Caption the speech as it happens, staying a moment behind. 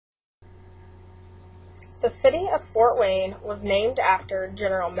The city of Fort Wayne was named after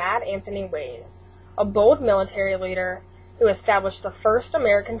General Mad Anthony Wayne, a bold military leader who established the first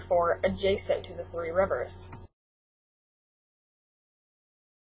American fort adjacent to the Three Rivers.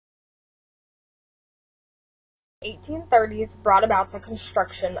 The 1830s brought about the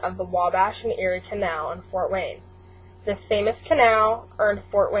construction of the Wabash and Erie Canal in Fort Wayne. This famous canal earned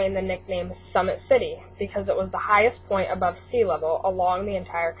Fort Wayne the nickname Summit City because it was the highest point above sea level along the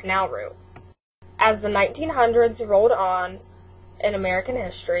entire canal route. As the 1900s rolled on in American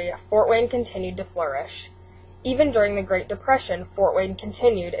history, Fort Wayne continued to flourish. Even during the Great Depression, Fort Wayne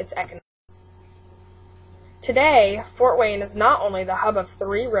continued its economic. Today, Fort Wayne is not only the hub of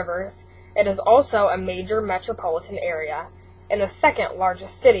Three Rivers, it is also a major metropolitan area and the second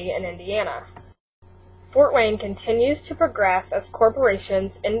largest city in Indiana. Fort Wayne continues to progress as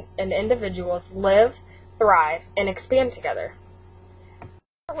corporations and individuals live, thrive, and expand together.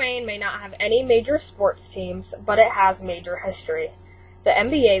 Fort Wayne may not have any major sports teams, but it has major history. The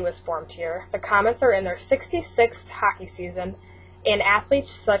NBA was formed here, the Comets are in their 66th hockey season, and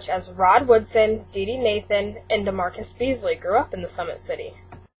athletes such as Rod Woodson, Dee Nathan, and DeMarcus Beasley grew up in the Summit City.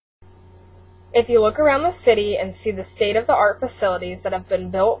 If you look around the city and see the state-of-the-art facilities that have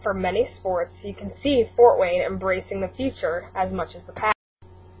been built for many sports, you can see Fort Wayne embracing the future as much as the past.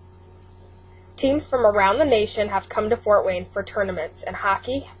 Teams from around the nation have come to Fort Wayne for tournaments in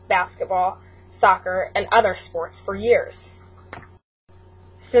hockey, basketball, soccer, and other sports for years.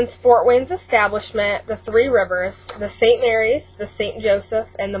 Since Fort Wayne's establishment, the Three Rivers, the St. Mary's, the St. Joseph,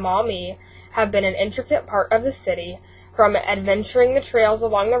 and the Maumee have been an intricate part of the city. From adventuring the trails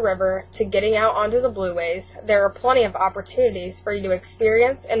along the river to getting out onto the blueways, there are plenty of opportunities for you to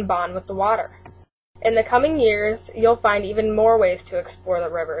experience and bond with the water. In the coming years, you'll find even more ways to explore the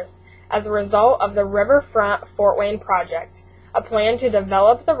rivers as a result of the Riverfront Fort Wayne project, a plan to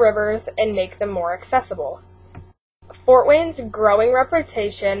develop the rivers and make them more accessible. Fort Wayne's growing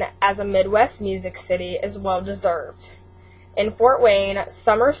reputation as a Midwest music city is well deserved. In Fort Wayne,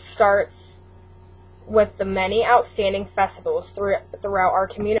 summer starts with the many outstanding festivals throughout our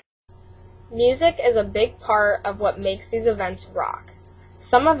community. Music is a big part of what makes these events rock.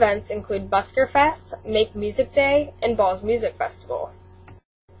 Some events include Busker Fest, Make Music Day, and Balls Music Festival.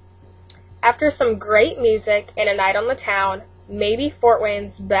 After some great music and a night on the town, maybe Fort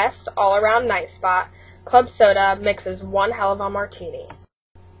Wayne's best all-around night spot, Club Soda mixes one hell of a martini.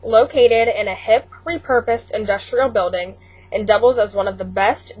 Located in a hip, repurposed industrial building, and doubles as one of the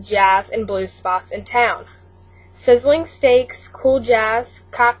best jazz and blues spots in town. Sizzling steaks, cool jazz,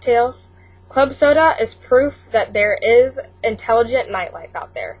 cocktails, Club Soda is proof that there is intelligent nightlife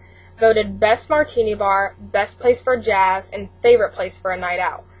out there. Voted best martini bar, best place for jazz, and favorite place for a night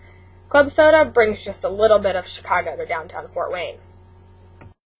out. Club Soda brings just a little bit of Chicago to downtown Fort Wayne.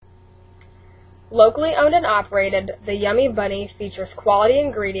 Locally owned and operated, the Yummy Bunny features quality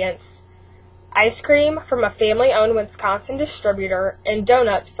ingredients, ice cream from a family-owned Wisconsin distributor, and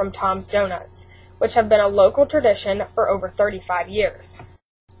donuts from Tom's Donuts, which have been a local tradition for over 35 years.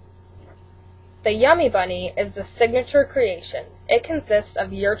 The Yummy Bunny is the signature creation. It consists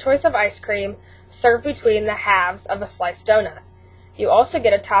of your choice of ice cream served between the halves of a sliced donut. You also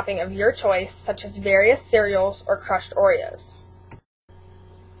get a topping of your choice, such as various cereals or crushed Oreos.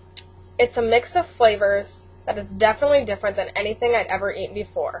 It's a mix of flavors that is definitely different than anything I'd ever eaten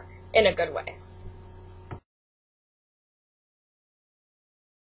before, in a good way.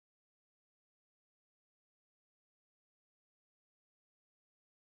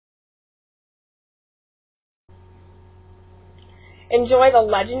 Enjoy the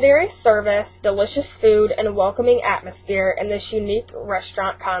legendary service, delicious food, and welcoming atmosphere in this unique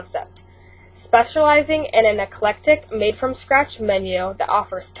restaurant concept, specializing in an eclectic, made-from-scratch menu that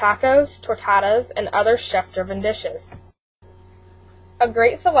offers tacos, tortadas, and other chef-driven dishes. A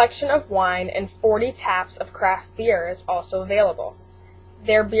great selection of wine and 40 taps of craft beer is also available.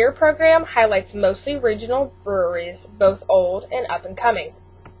 Their beer program highlights mostly regional breweries, both old and up-and-coming.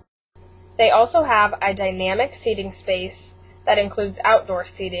 They also have a dynamic seating space that includes outdoor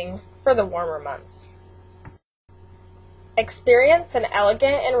seating for the warmer months. Experience an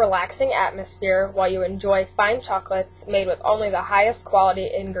elegant and relaxing atmosphere while you enjoy fine chocolates made with only the highest quality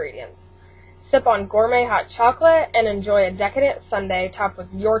ingredients. Sip on gourmet hot chocolate and enjoy a decadent sundae topped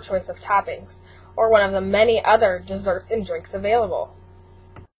with your choice of toppings, or one of the many other desserts and drinks available.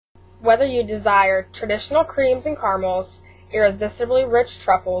 Whether you desire traditional creams and caramels, irresistibly rich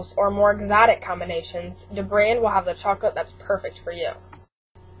truffles, or more exotic combinations, the brand will have the chocolate that's perfect for you.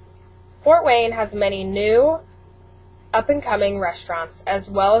 Fort Wayne has many new, up-and-coming restaurants, as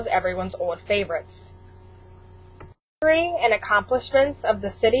well as everyone's old favorites. The history and accomplishments of the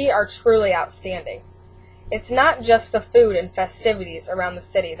city are truly outstanding. It's not just the food and festivities around the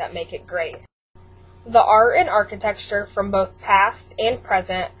city that make it great. The art and architecture from both past and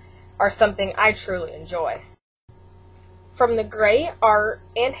present are something I truly enjoy. From the great art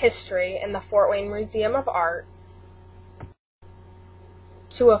and history in the Fort Wayne Museum of Art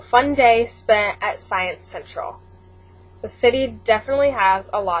to a fun day spent at Science Central, the city definitely has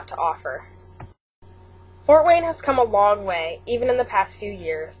a lot to offer. Fort Wayne has come a long way, even in the past few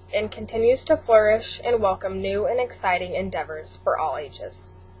years, and continues to flourish and welcome new and exciting endeavors for all ages.